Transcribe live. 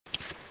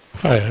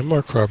Hi, I'm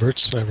Mark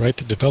Roberts, and I write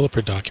the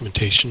developer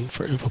documentation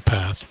for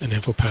InfoPath and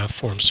InfoPath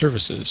Form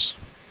Services.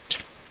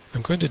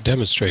 I'm going to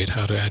demonstrate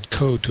how to add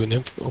code to an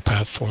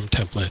InfoPath form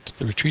template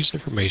that retrieves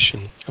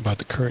information about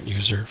the current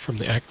user from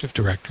the Active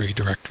Directory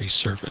directory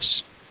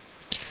service.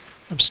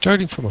 I'm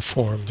starting from a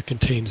form that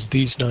contains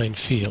these 9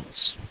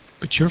 fields,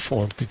 but your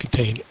form could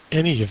contain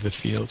any of the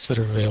fields that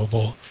are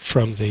available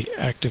from the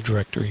Active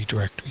Directory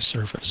directory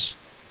service.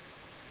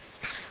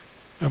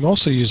 I'm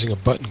also using a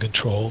button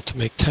control to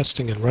make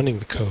testing and running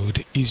the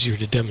code easier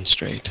to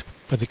demonstrate,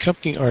 but the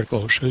accompanying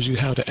article shows you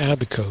how to add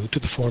the code to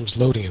the form's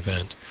loading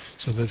event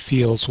so that the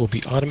fields will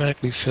be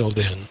automatically filled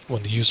in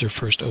when the user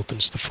first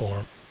opens the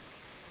form.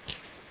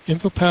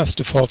 InfoPath's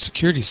default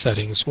security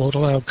settings won't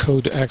allow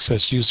code to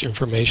access user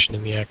information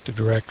in the Active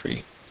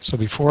Directory, so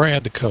before I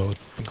add the code,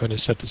 I'm going to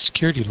set the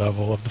security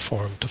level of the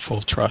form to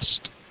full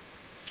trust.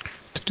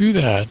 To do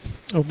that,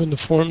 open the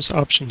Forms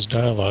Options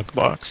dialog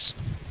box.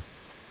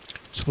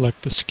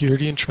 Select the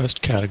Security and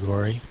Trust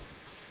category,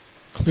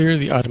 clear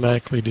the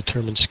Automatically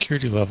Determined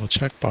Security Level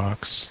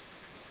checkbox,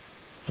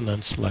 and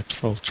then select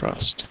Full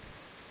Trust.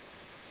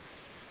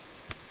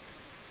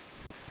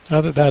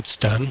 Now that that's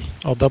done,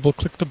 I'll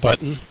double-click the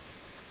button,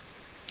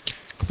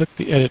 click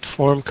the Edit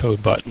Form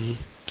Code button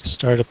to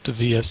start up the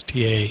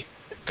VSTA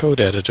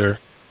code editor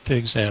to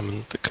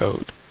examine the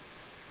code.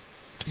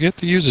 To get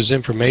the user's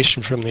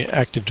information from the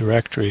Active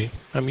Directory,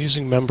 I'm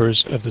using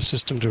members of the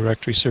System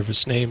Directory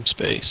Service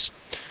namespace.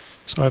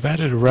 So I've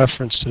added a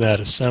reference to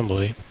that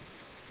assembly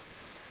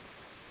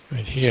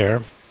right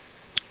here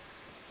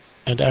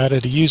and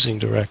added a using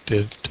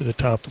directive to the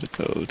top of the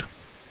code.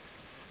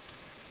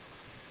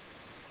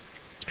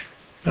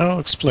 Now I'll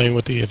explain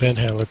what the event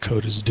handler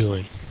code is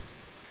doing.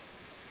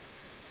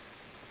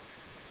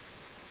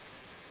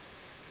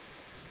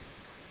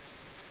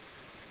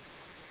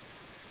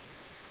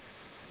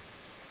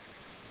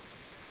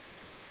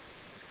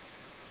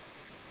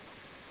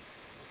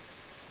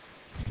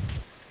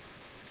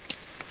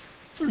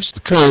 First,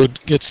 the code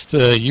gets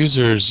the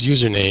user's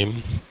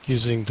username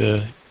using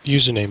the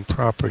username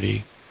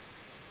property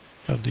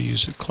of the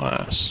user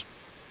class.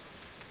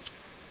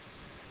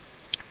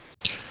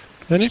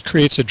 Then it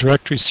creates a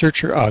directory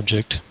searcher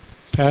object,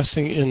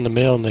 passing in the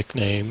mail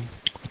nickname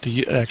with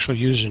the actual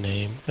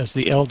username as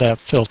the LDAP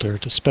filter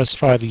to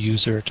specify the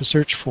user to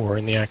search for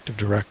in the Active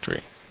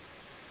Directory.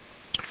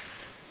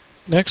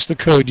 Next, the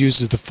code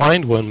uses the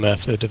find_one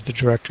method of the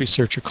directory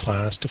searcher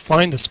class to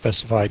find the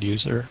specified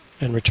user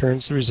and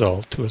returns the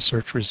result to a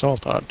search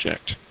result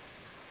object.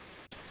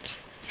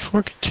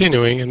 Before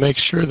continuing, it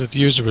makes sure that the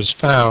user was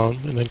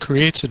found and then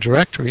creates a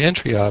directory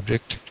entry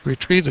object to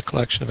retrieve the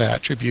collection of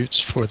attributes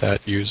for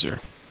that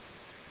user.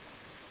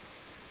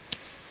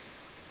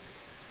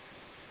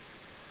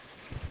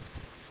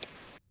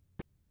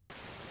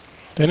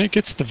 Then it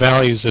gets the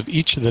values of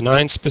each of the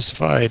 9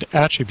 specified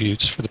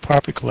attributes for the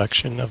property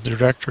collection of the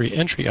directory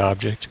entry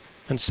object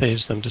and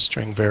saves them to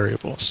string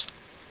variables.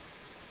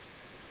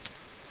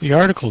 The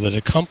article that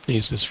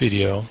accompanies this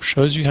video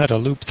shows you how to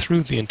loop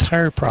through the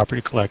entire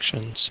property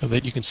collection so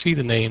that you can see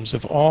the names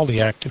of all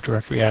the Active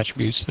Directory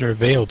attributes that are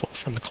available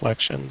from the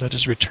collection that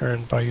is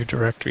returned by your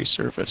directory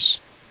service.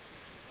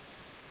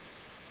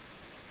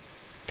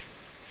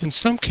 In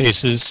some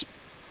cases,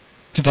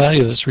 the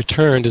value that's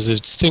returned is a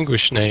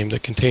distinguished name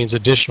that contains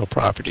additional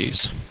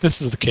properties.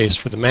 This is the case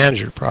for the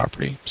manager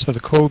property, so the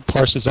code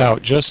parses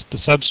out just the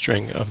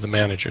substring of the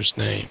manager's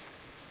name.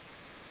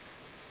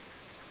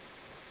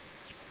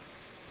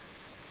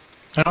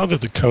 Now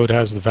that the code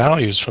has the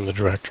values from the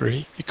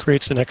directory, it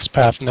creates an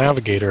XPath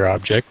Navigator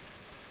object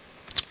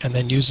and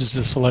then uses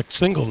the Select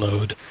Single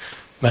Node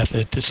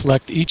method to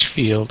select each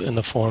field in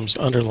the form's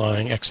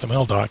underlying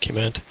XML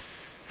document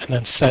and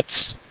then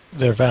sets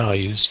their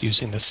values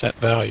using the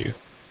setValue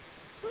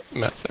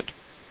method.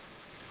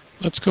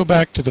 Let's go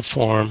back to the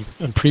form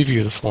and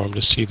preview the form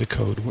to see the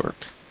code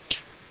work.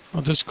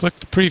 I'll just click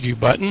the Preview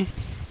button.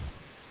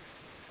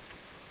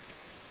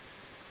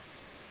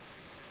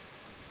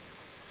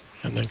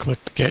 And then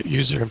click the Get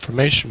User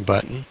Information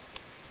button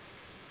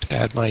to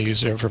add my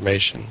user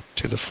information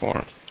to the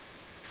form.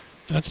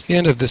 That's the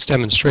end of this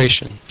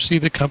demonstration. See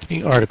the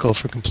accompanying article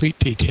for complete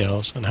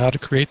details on how to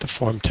create the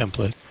form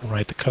template and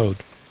write the code.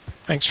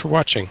 Thanks for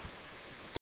watching.